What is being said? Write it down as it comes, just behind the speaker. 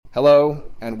Hello,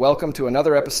 and welcome to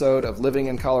another episode of Living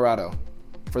in Colorado.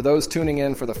 For those tuning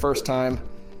in for the first time,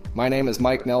 my name is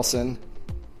Mike Nelson,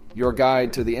 your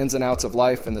guide to the ins and outs of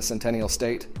life in the Centennial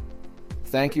State.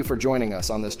 Thank you for joining us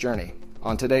on this journey.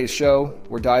 On today's show,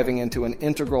 we're diving into an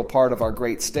integral part of our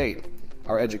great state,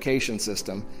 our education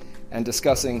system, and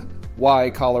discussing why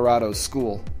Colorado's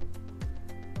school.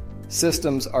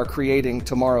 Systems are creating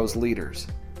tomorrow's leaders.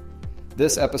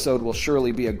 This episode will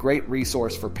surely be a great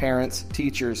resource for parents,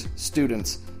 teachers,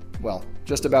 students, well,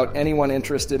 just about anyone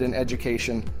interested in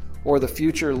education or the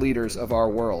future leaders of our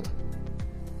world.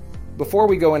 Before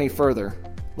we go any further,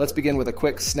 let's begin with a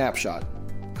quick snapshot.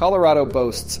 Colorado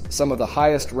boasts some of the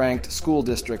highest-ranked school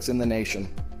districts in the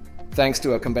nation, thanks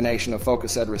to a combination of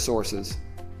focus ed resources,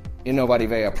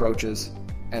 innovative approaches,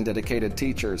 and dedicated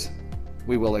teachers.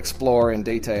 We will explore in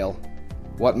detail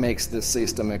what makes this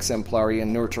system exemplary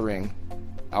and nurturing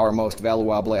our most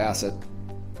valuable asset,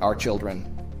 our children.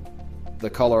 The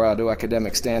Colorado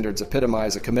academic standards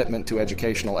epitomize a commitment to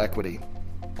educational equity.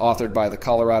 Authored by the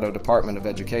Colorado Department of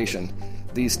Education,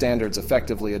 these standards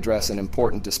effectively address an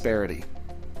important disparity,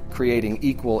 creating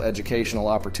equal educational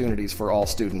opportunities for all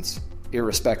students,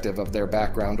 irrespective of their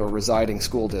background or residing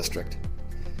school district.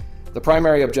 The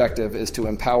primary objective is to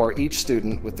empower each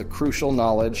student with the crucial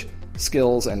knowledge,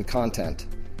 skills, and content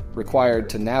required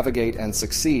to navigate and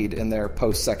succeed in their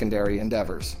post-secondary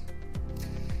endeavors.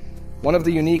 One of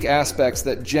the unique aspects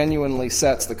that genuinely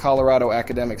sets the Colorado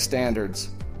academic standards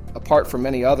apart from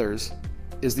many others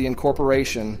is the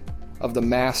incorporation of the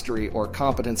mastery or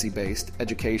competency-based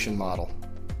education model.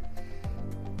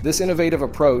 This innovative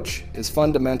approach is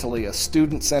fundamentally a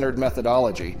student-centered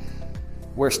methodology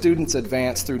where students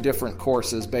advance through different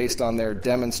courses based on their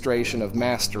demonstration of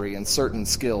mastery in certain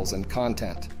skills and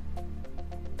content.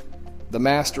 The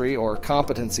mastery or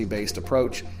competency-based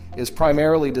approach is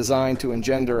primarily designed to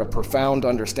engender a profound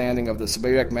understanding of the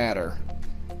subject matter.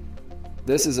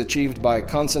 This is achieved by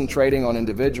concentrating on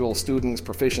individual students'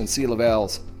 proficiency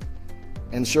levels,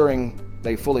 ensuring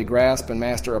they fully grasp and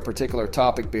master a particular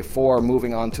topic before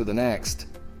moving on to the next.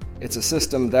 It's a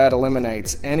system that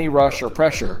eliminates any rush or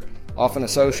pressure often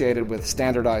associated with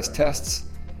standardized tests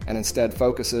and instead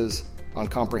focuses on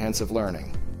comprehensive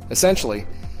learning. Essentially,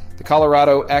 the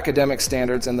Colorado academic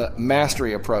standards and the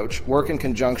mastery approach work in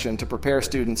conjunction to prepare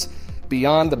students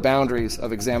beyond the boundaries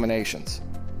of examinations.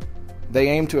 They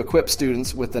aim to equip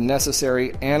students with the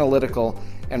necessary analytical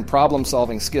and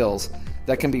problem-solving skills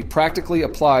that can be practically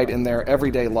applied in their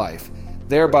everyday life,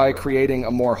 thereby creating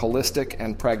a more holistic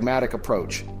and pragmatic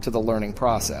approach to the learning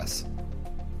process.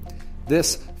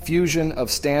 This fusion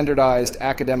of standardized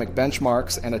academic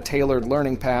benchmarks and a tailored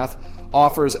learning path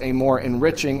offers a more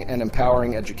enriching and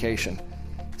empowering education,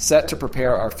 set to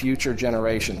prepare our future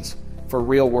generations for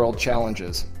real-world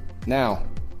challenges. Now,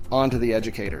 on to the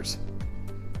educators.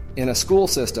 In a school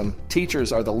system,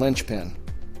 teachers are the linchpin,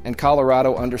 and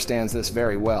Colorado understands this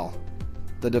very well.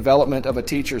 The development of a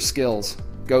teacher's skills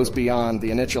goes beyond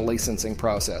the initial licensing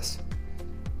process.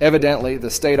 Evidently, the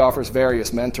state offers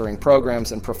various mentoring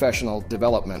programs and professional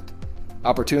development,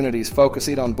 opportunities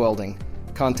focusing on building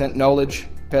content knowledge,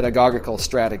 pedagogical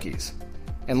strategies,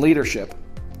 and leadership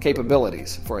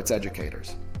capabilities for its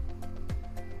educators.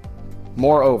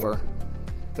 Moreover,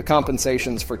 the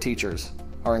compensations for teachers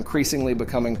are increasingly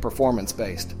becoming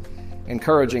performance-based,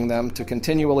 encouraging them to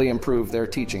continually improve their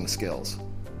teaching skills.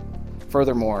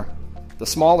 Furthermore, the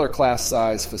smaller class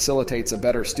size facilitates a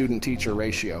better student-teacher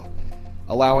ratio,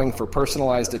 allowing for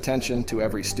personalized attention to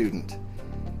every student.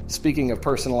 Speaking of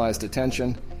personalized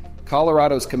attention,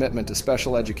 Colorado's commitment to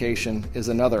special education is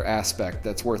another aspect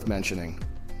that's worth mentioning.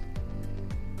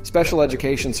 Special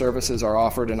education services are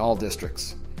offered in all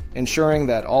districts, ensuring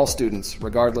that all students,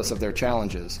 regardless of their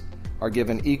challenges, are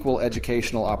given equal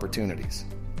educational opportunities.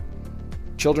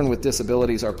 Children with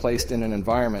disabilities are placed in an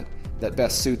environment that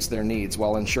best suits their needs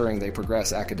while ensuring they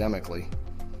progress academically.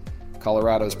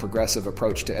 Colorado's progressive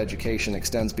approach to education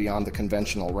extends beyond the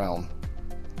conventional realm.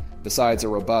 Besides a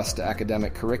robust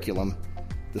academic curriculum,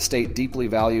 the state deeply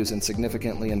values and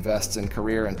significantly invests in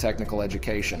career and technical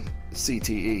education,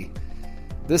 CTE.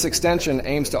 This extension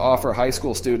aims to offer high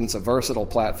school students a versatile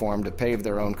platform to pave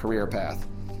their own career path.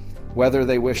 Whether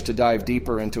they wish to dive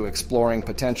deeper into exploring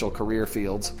potential career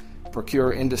fields,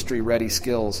 procure industry-ready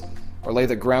skills, or lay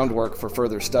the groundwork for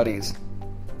further studies,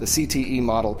 the CTE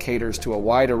model caters to a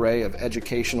wide array of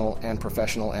educational and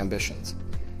professional ambitions.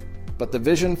 But the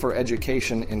vision for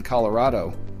education in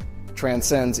Colorado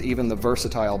transcends even the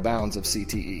versatile bounds of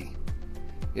CTE.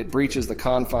 It breaches the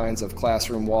confines of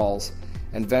classroom walls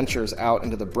and ventures out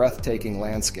into the breathtaking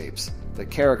landscapes that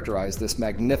characterize this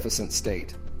magnificent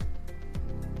state.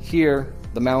 Here,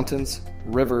 The mountains,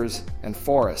 rivers, and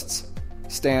forests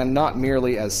stand not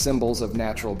merely as symbols of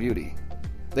natural beauty.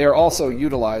 They are also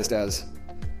utilized as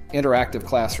interactive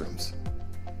classrooms,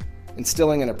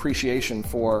 instilling an appreciation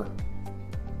for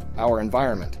our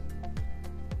environment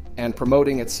and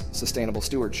promoting its sustainable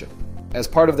stewardship. As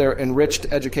part of their enriched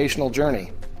educational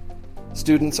journey,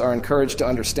 students are encouraged to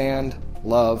understand,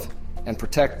 love, and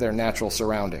protect their natural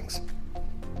surroundings.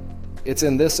 It's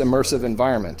in this immersive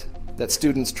environment that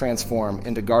students transform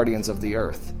into guardians of the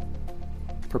earth,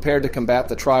 prepared to combat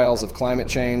the trials of climate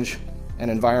change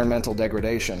and environmental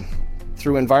degradation.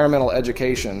 Through environmental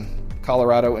education,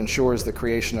 Colorado ensures the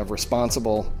creation of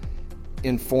responsible,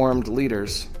 informed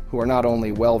leaders who are not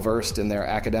only well-versed in their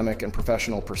academic and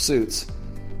professional pursuits,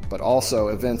 but also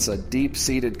evince a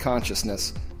deep-seated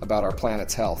consciousness about our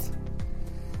planet's health.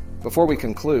 Before we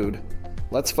conclude,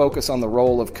 let's focus on the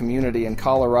role of community in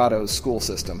Colorado's school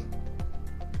system.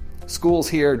 Schools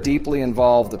here deeply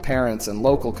involve the parents and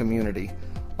local community,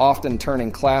 often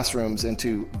turning classrooms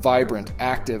into vibrant,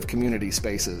 active community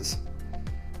spaces.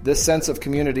 This sense of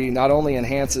community not only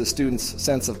enhances students'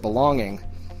 sense of belonging,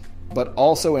 but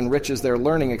also enriches their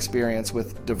learning experience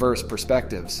with diverse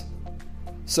perspectives.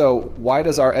 So, why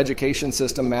does our education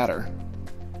system matter?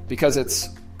 Because it's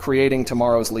creating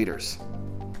tomorrow's leaders.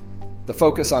 The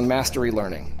focus on mastery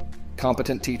learning,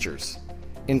 competent teachers,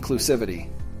 inclusivity,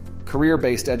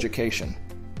 career-based education,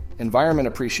 environment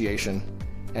appreciation,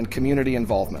 and community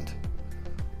involvement.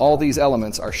 All these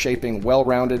elements are shaping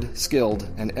well-rounded, skilled,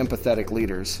 and empathetic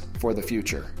leaders for the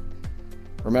future.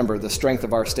 Remember, the strength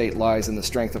of our state lies in the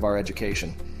strength of our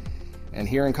education. And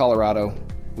here in Colorado,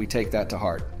 we take that to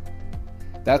heart.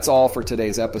 That's all for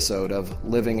today's episode of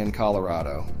Living in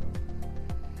Colorado.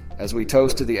 As we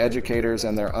toast to the educators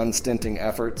and their unstinting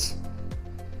efforts,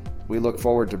 we look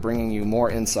forward to bringing you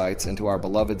more insights into our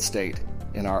beloved state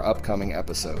in our upcoming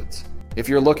episodes. If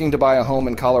you're looking to buy a home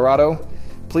in Colorado,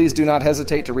 please do not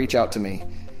hesitate to reach out to me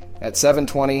at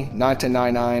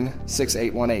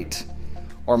 720-999-6818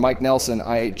 or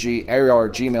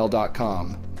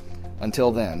MikeNelson@gmail.com.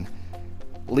 Until then,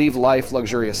 live life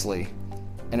luxuriously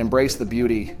and embrace the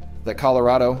beauty that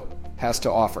Colorado has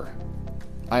to offer.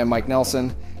 I am Mike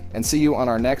Nelson, and see you on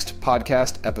our next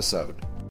podcast episode.